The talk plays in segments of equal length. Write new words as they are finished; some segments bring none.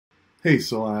Hey,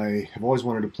 so I have always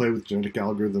wanted to play with genetic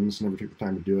algorithms, never took the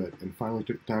time to do it, and finally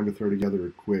took the time to throw together a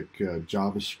quick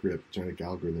JavaScript genetic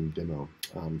algorithm demo.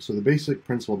 So the basic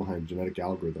principle behind genetic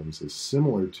algorithms is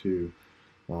similar to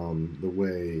the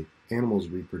way animals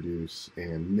reproduce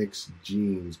and mix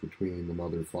genes between the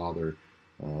mother-father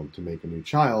to make a new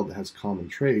child that has common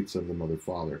traits of the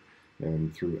mother-father.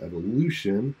 And through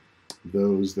evolution,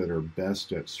 those that are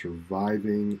best at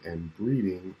surviving and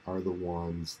breeding are the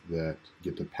ones that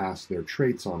get to pass their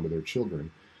traits on to their children.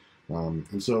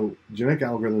 And so genetic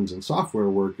algorithms and software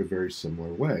work a very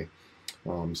similar way.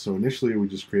 So initially we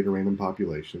just create a random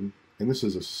population, and this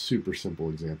is a super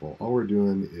simple example. All we're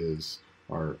doing is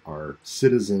our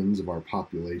citizens of our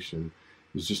population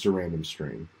is just a random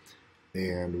string.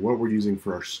 And what we're using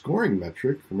for our scoring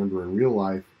metric, remember in real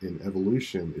life, in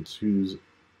evolution, it's who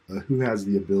has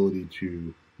the ability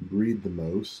to breed the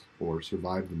most or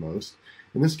survive the most.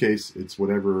 In this case, it's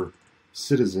whatever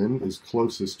citizen is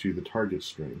closest to the target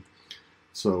string.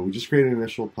 So we just created an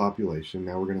initial population.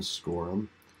 Now we're going to score them.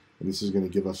 And this is going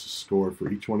to give us a score for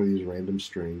each one of these random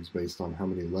strings based on how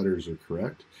many letters are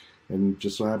correct. And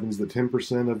just so happens that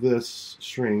 10% of this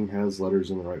string has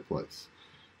letters in the right place.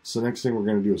 So next thing we're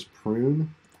going to do is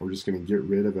prune. We're just going to get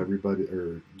rid of everybody,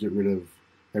 or get rid of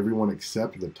everyone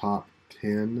except the top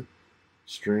 10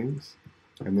 strings,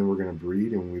 and then we're going to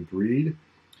breed. And when we breed,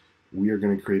 we are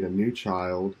going to create a new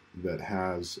child that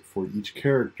has, for each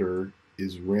character,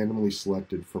 is randomly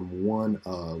selected from one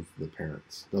of the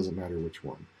parents. Doesn't matter which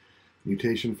one.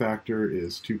 Mutation factor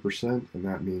is 2%, and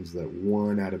that means that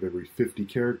 1 out of every 50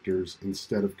 characters,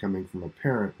 instead of coming from a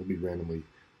parent, will be randomly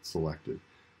selected.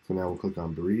 So now we'll click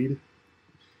on breed.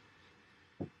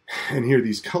 And here,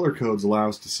 these color codes allow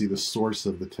us to see the source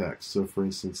of the text. So for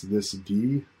instance, this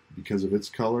D, because of its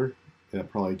color, that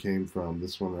probably came from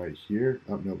this one right here.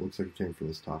 Oh, no, it looks like it came from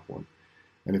this top one.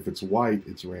 And if it's white,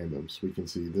 it's random. So we can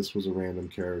see this was a random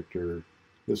character,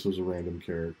 this was a random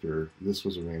character, this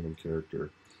was a random character.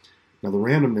 Now the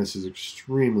randomness is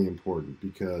extremely important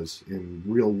because in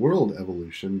real-world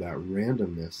evolution, that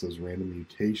randomness, those random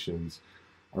mutations,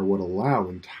 are what allow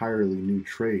entirely new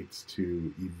traits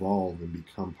to evolve and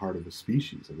become part of a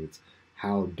species. I mean, it's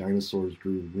how dinosaurs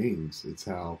grew wings. It's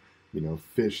how,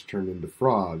 fish turned into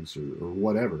frogs or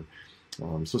whatever.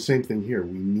 So same thing here.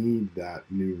 We need that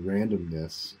new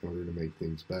randomness in order to make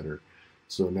things better.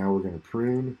 So now we're going to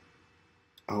prune.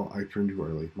 Oh, I pruned too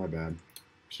early. My bad.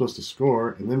 We're supposed to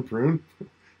score and then prune.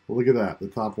 Well, look at that. The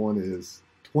top one is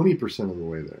 20% of the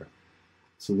way there.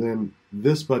 So then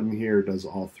this button here does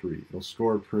all three. It'll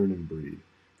score, prune, and breed.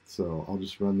 So I'll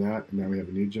just run that, and now we have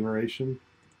a new generation.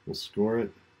 We'll score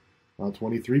it.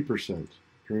 23%.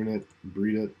 Prune it,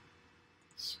 breed it,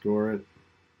 score it.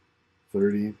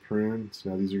 30, prune. So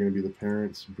now these are going to be the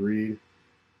parents. Breed,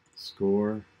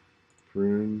 score,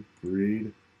 prune,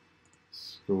 breed,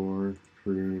 score,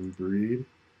 prune, breed.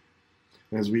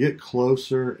 And as we get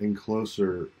closer and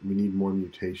closer, we need more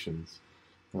mutations.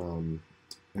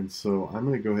 And so I'm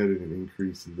going to go ahead and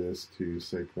increase this to,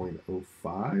 say,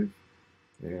 0.05.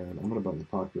 And I'm going to bump the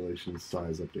population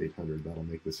size up to 800. That'll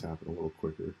make this happen a little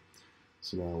quicker.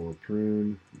 So now we'll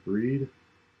prune, breed,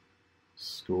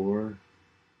 score.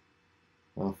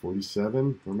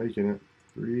 47. We're making it.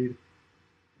 Breed.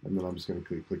 And then I'm just going to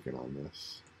keep clicking on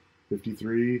this.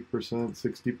 53%,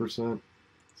 60%,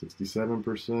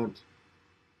 67%,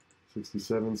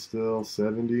 67 still,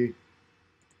 70.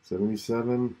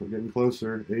 77, we're getting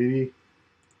closer, 80,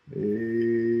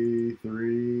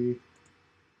 83,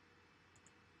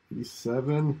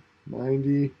 87,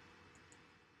 90,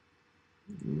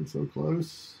 so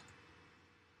close,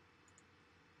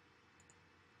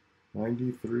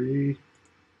 93,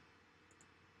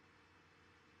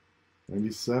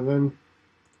 97,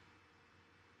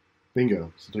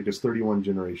 bingo. So it took us 31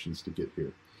 generations to get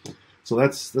here. So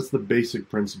that's the basic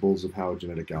principles of how a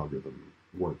genetic algorithm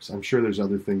works. I'm sure there's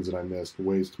other things that I missed,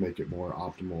 ways to make it more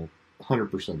optimal.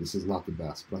 100%, this is not the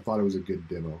best, but I thought it was a good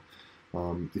demo.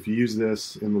 If you use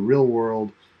this in the real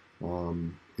world,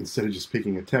 instead of just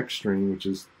picking a text string, which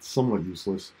is somewhat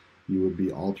useless, you would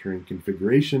be altering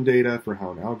configuration data for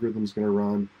how an algorithm is going to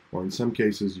run, or in some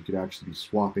cases, you could actually be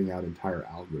swapping out entire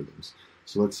algorithms.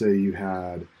 So let's say you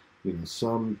had,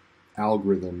 some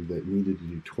algorithm that needed to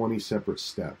do 20 separate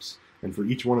steps, and for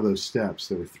each one of those steps,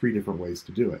 there were 3 different ways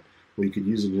to do it. Well, you could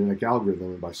use a genetic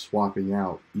algorithm, and by swapping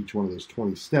out each one of those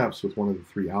 20 steps with one of the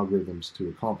 3 algorithms to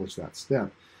accomplish that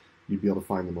step, you'd be able to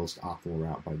find the most optimal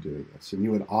route by doing this. And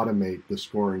you would automate the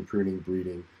scoring, pruning,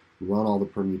 breeding, run all the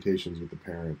permutations with the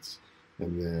parents,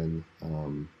 and then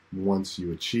once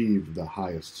you achieve the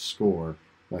highest score,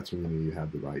 that's when you know you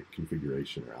have the right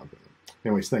configuration or algorithm.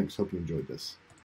 Anyways, thanks. Hope you enjoyed this.